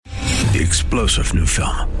The explosive new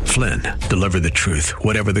film, Flynn, deliver the truth,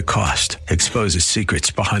 whatever the cost, exposes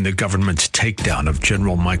secrets behind the government's takedown of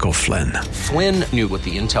General Michael Flynn. Flynn knew what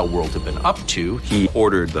the intel world had been up to. He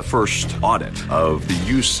ordered the first audit of the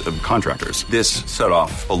use of contractors. This set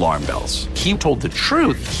off alarm bells. He told the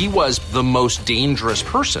truth. He was the most dangerous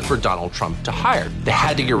person for Donald Trump to hire. They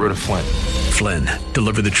had to get rid of Flynn. Flynn,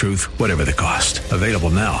 deliver the truth, whatever the cost. Available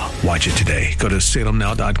now. Watch it today. Go to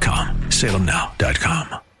salemnow.com.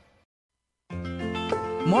 salemnow.com.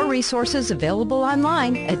 More resources available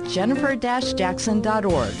online at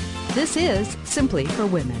jennifer-jackson.org. This is Simply for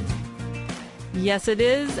Women. Yes, it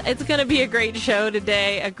is. It's going to be a great show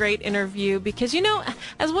today, a great interview, because, you know,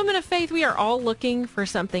 as women of faith, we are all looking for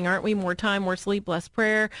something, aren't we? More time, more sleep, less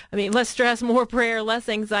prayer. I mean, less stress, more prayer, less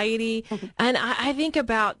anxiety. And I think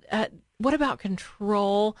about what about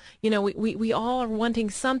control? You know, we all are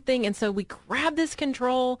wanting something, and so we grab this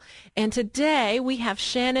control. And today we have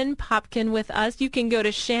Shannon Popkin with us. You can go to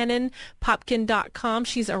shannonpopkin.com.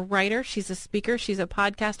 She's a writer, she's a speaker, she's a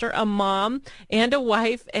podcaster, a mom, and a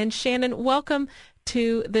wife. And Shannon, welcome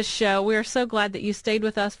to the show. We are so glad that you stayed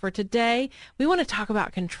with us for today. We want to talk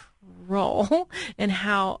about control and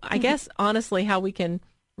how, I guess, honestly, how we can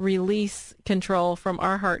release control from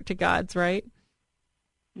our heart to God's, right?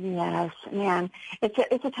 Yes, man.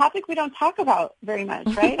 It's a topic we don't talk about very much,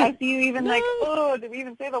 right? I see you even like, oh, did we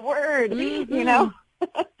even say the word? Mm-hmm. You know?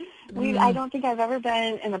 I don't think I've ever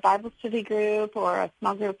been in a Bible study group or a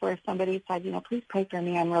small group where somebody said, you know, please pray for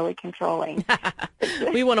me, I'm really controlling.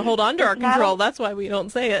 We want to hold on to our control. That's why we don't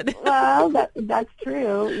say it. Well, that's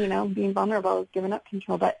true. You know, being vulnerable is giving up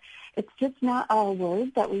control. But it's just not a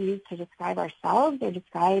word that we use to describe ourselves or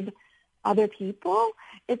describe other people.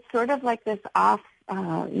 It's sort of like this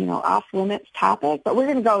off-limits topic, but we're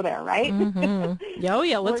going to go there, right? Mm-hmm. Oh,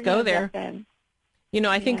 yeah, let's go there. You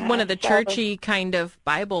know, I think one of the churchy kind of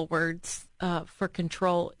Bible words for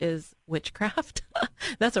control is witchcraft.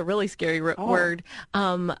 That's a really scary word.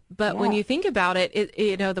 But when you think about it,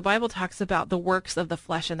 you know, the Bible talks about the works of the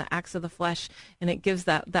flesh and the acts of the flesh, and it gives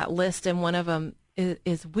that list, and one of them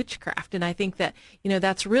is witchcraft. And I think that, you know,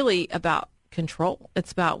 that's really about control.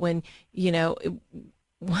 It's about when, you know,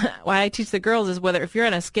 what I teach the girls is whether if you're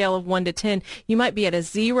on a scale of 1 to 10, you might be at a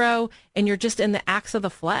 0 and you're just in the acts of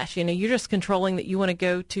the flesh. You know, you're just controlling that you want to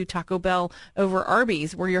go to Taco Bell over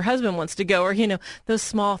Arby's where your husband wants to go, or, you know, those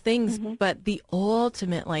small things. Mm-hmm. But the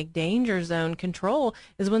ultimate like danger zone control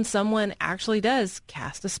is when someone actually does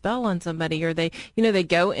cast a spell on somebody, or they, you know, they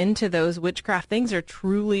go into those witchcraft things, are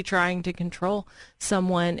truly trying to control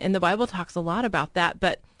someone. And the Bible talks a lot about that.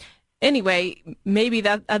 But anyway, maybe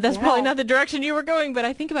that's probably not the direction you were going, but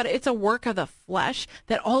I think about it. It's a work of the flesh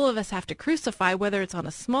that all of us have to crucify, whether it's on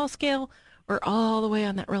a small scale or all the way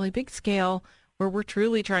on that really big scale where we're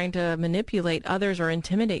truly trying to manipulate others or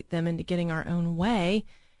intimidate them into getting our own way.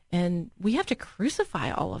 And we have to crucify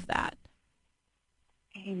all of that.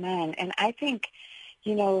 Amen. And I think,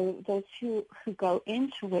 you know, those who go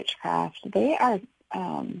into witchcraft, they are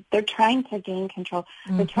they're trying to gain control.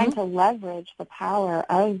 Mm-hmm. They're trying to leverage the power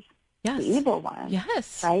of the evil one,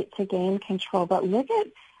 right, to gain control. But look at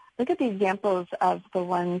the examples of the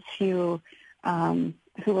ones who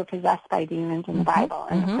were possessed by demons in the Bible,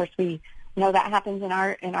 and of course we know that happens in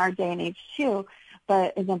our day and age too.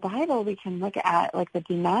 But in the Bible, we can look at like the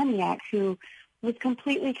demoniac who was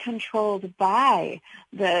completely controlled by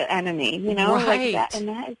the enemy, you know, like that, and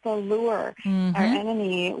that is the lure. Mm-hmm. Our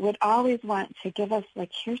enemy would always want to give us like,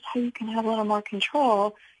 here's how you can have a little more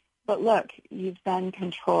control. But look, you've been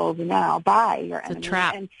controlled now by your enemy. It's a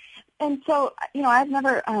trap. And so, you know, I've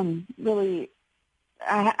never really,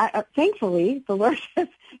 thankfully, the Lord has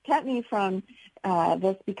kept me from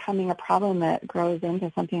this becoming a problem that grows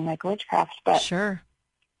into something like witchcraft. But sure,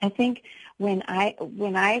 I think when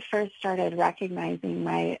I first started recognizing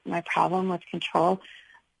my problem with control,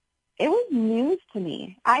 it was news to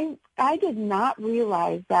me. I did not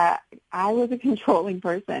realize that I was a controlling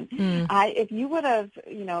person. If you would have,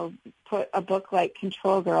 you know, put a book like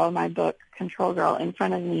Control Girl, my book Control Girl, in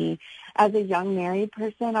front of me as a young married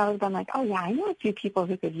person, I would have been like, oh yeah, I know a few people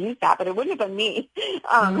who could use that, but it wouldn't have been me.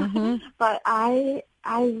 But I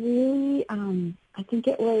really, I think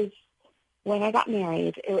it was when I got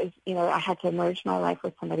married. It was, you know, I had to merge my life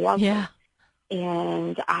with somebody else. Yeah.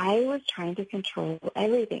 And I was trying to control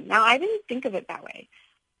everything. Now, I didn't think of it that way.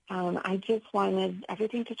 I just wanted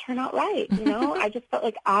everything to turn out right, you know. I just felt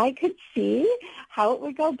like I could see how it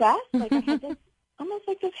would go best. Like I had this, almost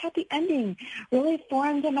like this happy ending really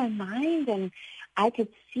formed in my mind, and I could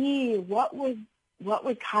see what would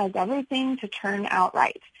cause everything to turn out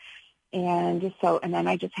right. And then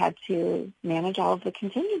I just had to manage all of the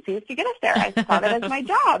contingencies to get us there. I saw that as my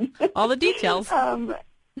job. All the details.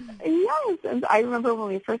 Yes. And I remember when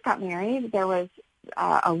we first got married, there was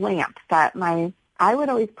a lamp that I would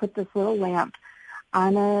always put this little lamp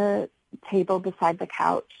on a table beside the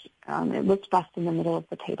couch. It was just in the middle of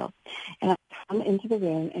the table. And I come into the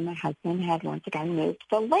room, and my husband had once again moved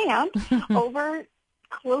the lamp over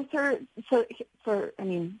closer.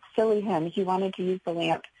 Silly him. He wanted to use the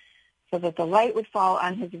lamp so that the light would fall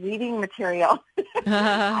on his reading material.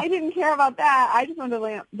 I didn't care about that. I just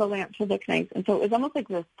wanted the lamp to look nice. And so it was almost like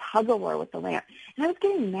this tug-of-war with the lamp. And I was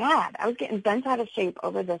getting mad. I was getting bent out of shape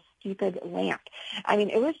over this stupid lamp. I mean,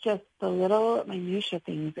 it was just the little minutiae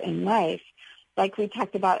things in life. Like we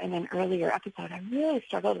talked about in an earlier episode, I really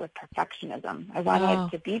struggled with perfectionism. I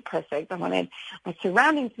wanted to be perfect. I wanted my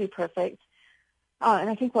surroundings to be perfect. And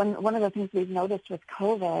I think one of the things we've noticed with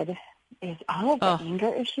COVID is all of the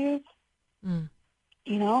anger issues. Mm.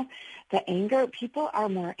 You know, the anger, people are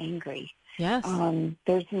more angry. Yes.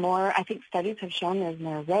 There's more, I think studies have shown there's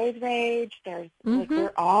more road rage.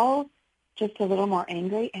 We're all just a little more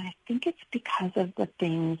angry. And I think it's because of the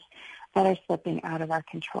things that are slipping out of our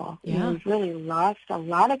control. Yeah. You know, we've really lost a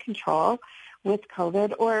lot of control with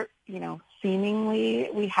COVID, or, seemingly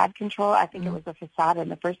we had control. I think it was a facade in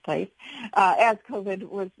the first place, as COVID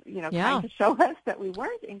was, trying to show us that we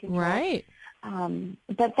weren't in control. Right.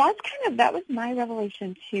 But that was my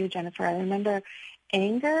revelation too, Jennifer. I remember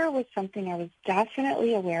anger was something I was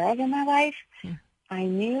definitely aware of in my life. Mm. I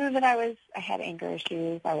knew that I had anger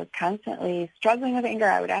issues. I was constantly struggling with anger.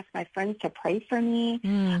 I would ask my friends to pray for me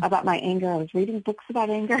about my anger. I was reading books about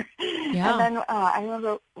anger. Yeah. And then I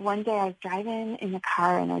remember one day I was driving in the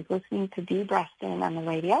car, and I was listening to Dee Breston on the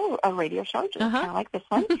radio, a radio show, just kind of like this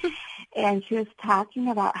one. And she was talking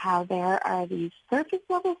about how there are these surface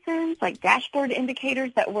level sins, like dashboard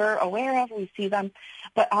indicators that we're aware of. We see them.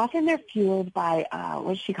 But often they're fueled by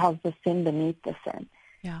what she calls the sin beneath the sin.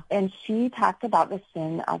 Yeah. And she talked about the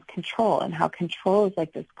sin of control, and how control is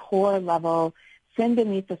like this core level, sin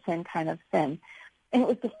beneath the sin kind of sin. And it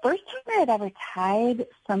was the first time I had ever tied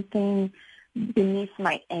something beneath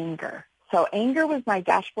my anger. So anger was my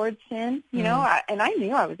dashboard sin, and I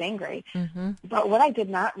knew I was angry. Mm-hmm. But what I did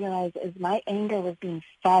not realize is my anger was being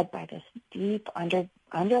fed by this deep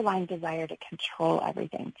underlying desire to control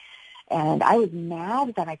everything. And I was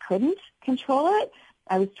mad that I couldn't control it.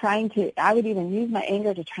 I would even use my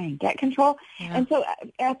anger to try and get control. Yeah. And so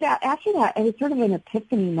after that, it was sort of an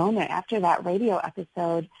epiphany moment after that radio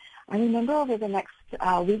episode. I remember over the next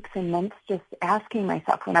weeks and months just asking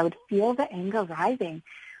myself, when I would feel the anger rising,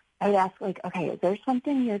 I would ask, okay, is there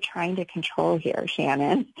something you're trying to control here,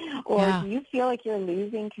 Shannon? Or do you feel like you're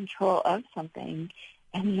losing control of something?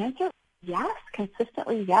 And the answer, yes,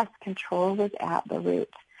 consistently yes, control was at the root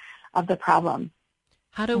of the problem.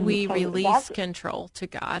 How do we release control to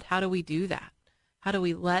God? How do we do that? How do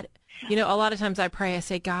we a lot of times I pray, I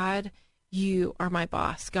say, God, you are my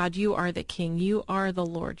boss. God, you are the king. You are the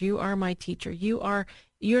Lord. You are my teacher. You're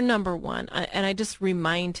number one. And I just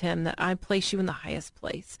remind him that I place you in the highest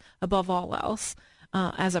place above all else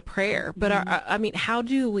as a prayer. But how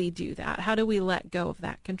do we do that? How do we let go of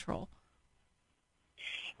that control?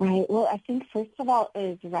 Right. Well, I think first of all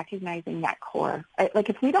is recognizing that core.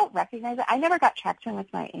 If we don't recognize it, I never got traction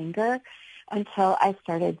with my anger until I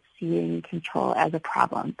started seeing control as a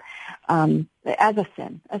problem, as a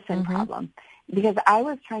sin problem. Because I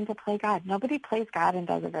was trying to play God. Nobody plays God and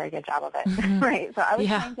does a very good job of it, right? So I was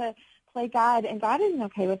trying to play God, and God isn't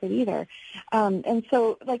okay with it either. And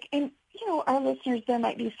so, our listeners, there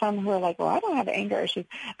might be some who are like, well, I don't have anger issues.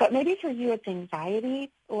 But maybe for you it's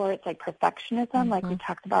anxiety, or it's like perfectionism, like we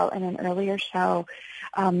talked about in an earlier show.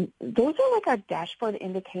 Those are like our dashboard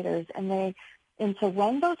indicators, and so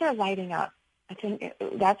when those are lighting up, I think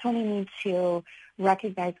that's when we need to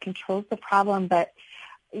recognize control's the problem. But,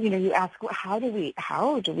 you ask, how do we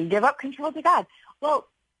give up control to God? Well,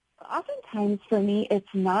 oftentimes for me, it's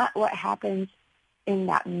not what happens in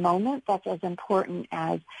that moment that's as important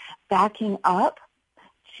as backing up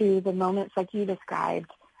to the moments like you described,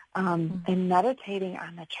 and meditating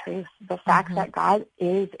on the truth, the fact that God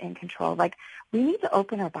is in control. We need to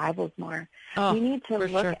open our Bibles more. We need to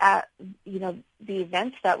look at, the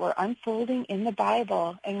events that were unfolding in the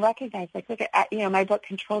Bible and recognize, look at, my book,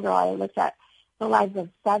 Control Girl, I looked at the lives of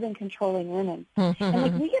 7 controlling women.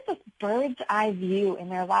 And we get this bird's eye view in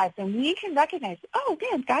their lives, and we can recognize, oh,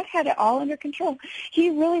 man, God had it all under control. He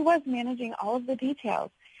really was managing all of the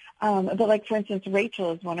details. But for instance,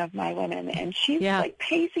 Rachel is one of my women, and she's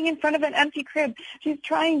pacing in front of an empty crib. She's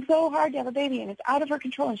trying so hard to have a baby, and it's out of her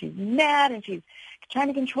control, and she's mad, and she's trying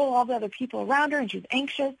to control all the other people around her, and she's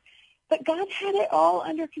anxious. but God had it all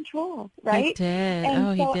under control, right? He did.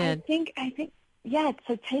 And He did. I think,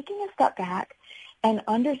 so taking a step back and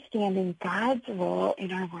understanding God's role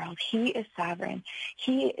in our world. He is sovereign.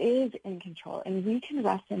 He is in control, and we can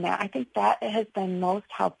rest in that. I think that has been most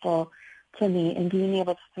helpful to me in being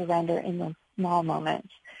able to surrender in those small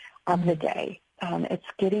moments of the day. It's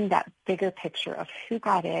getting that bigger picture of who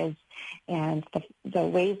God is and the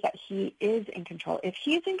ways that he is in control. If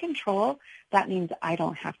he's in control, that means I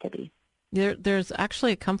don't have to be. There's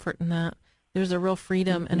actually a comfort in that. There's a real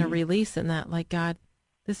freedom and a release in that. Like, God,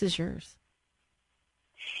 this is yours.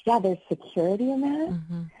 Yeah, there's security in that.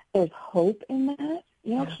 There's hope in that.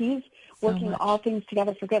 He's working all things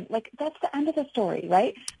together for good. Like, that's the end of the story,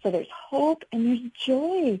 right? So there's hope and there's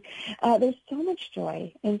joy. There's so much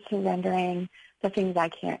joy in surrendering the things I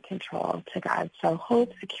can't control to God. So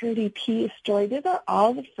hope, security, peace, joy, these are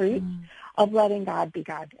all the fruits of letting God be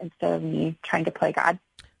God instead of me trying to play God.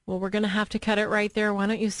 Well, we're going to have to cut it right there. Why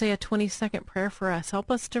don't you say a 20-second prayer for us? Help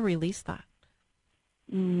us to release that.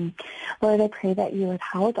 Lord, I pray that you would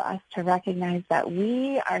help us to recognize that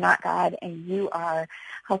we are not God and you are.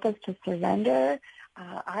 Help us to surrender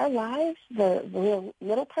our lives, the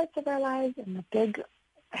little parts of our lives and the big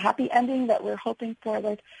happy ending that we're hoping for.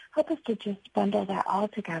 Lord, help us to just bundle that all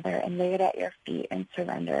together and lay it at your feet and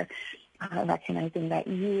surrender, recognizing that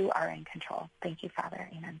you are in control. Thank you, Father.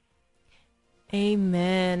 Amen.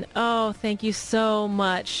 Amen. Oh, thank you so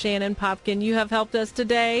much, Shannon Popkin. You have helped us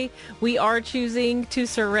today. We are choosing to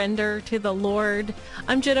surrender to the Lord.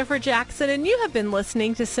 I'm Jennifer Jackson, and you have been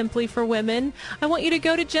listening to Simply for Women. I want you to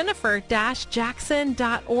go to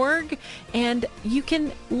jennifer-jackson.org, and you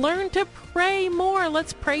can learn to pray more.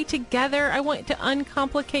 Let's pray together. I want to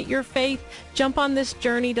uncomplicate your faith. Jump on this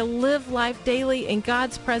journey to live life daily in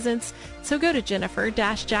God's presence. So go to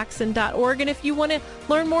jennifer-jackson.org. And if you want to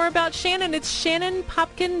learn more about Shannon, it's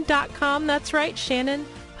shannonpopkin.com. That's right,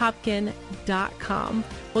 shannonpopkin.com.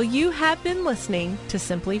 Well, you have been listening to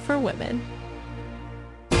Simply for Women.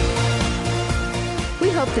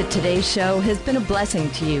 We hope that today's show has been a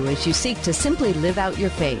blessing to you as you seek to simply live out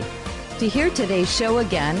your faith. To hear today's show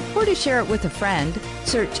again or to share it with a friend,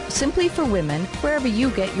 search Simply for Women wherever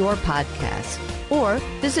you get your podcasts. Or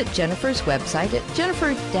visit Jennifer's website at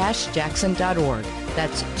jennifer-jackson.org.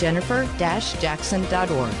 That's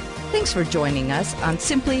jennifer-jackson.org. Thanks for joining us on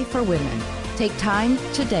Simply for Women. Take time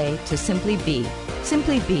today to simply be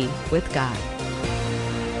with God.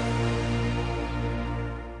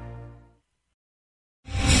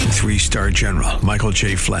 Three-star General Michael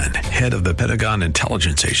J. Flynn, head of the Pentagon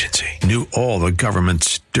Intelligence Agency, knew all the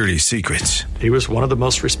government's dirty secrets. He was one of the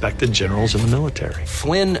most respected generals in the military.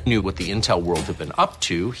 Flynn knew what the intel world had been up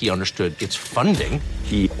to. He understood its funding.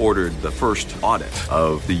 He ordered the first audit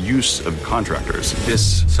of the use of contractors.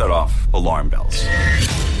 This set off alarm bells.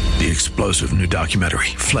 The explosive new documentary,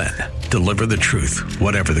 Flynn, Deliver the Truth,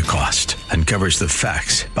 Whatever the Cost, uncovers the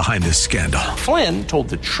facts behind this scandal. Flynn told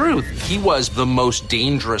the truth. He was the most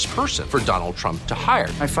dangerous person for Donald Trump to hire.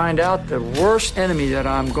 I find out the worst enemy that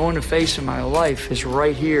I'm going to face in my life is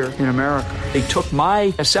right here in America. They took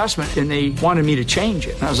my assessment and they wanted me to change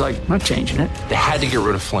it. And I was like, I'm not changing it. They had to get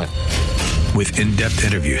rid of Flynn. With in-depth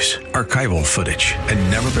interviews, archival footage,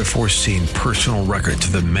 and never-before-seen personal records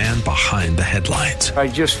of the man behind the headlines. I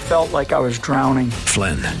just felt like I was drowning.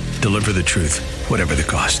 Flynn, Deliver the Truth, Whatever the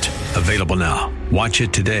Cost. Available now. Watch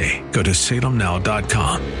it today. Go to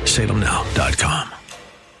salemnow.com. salemnow.com.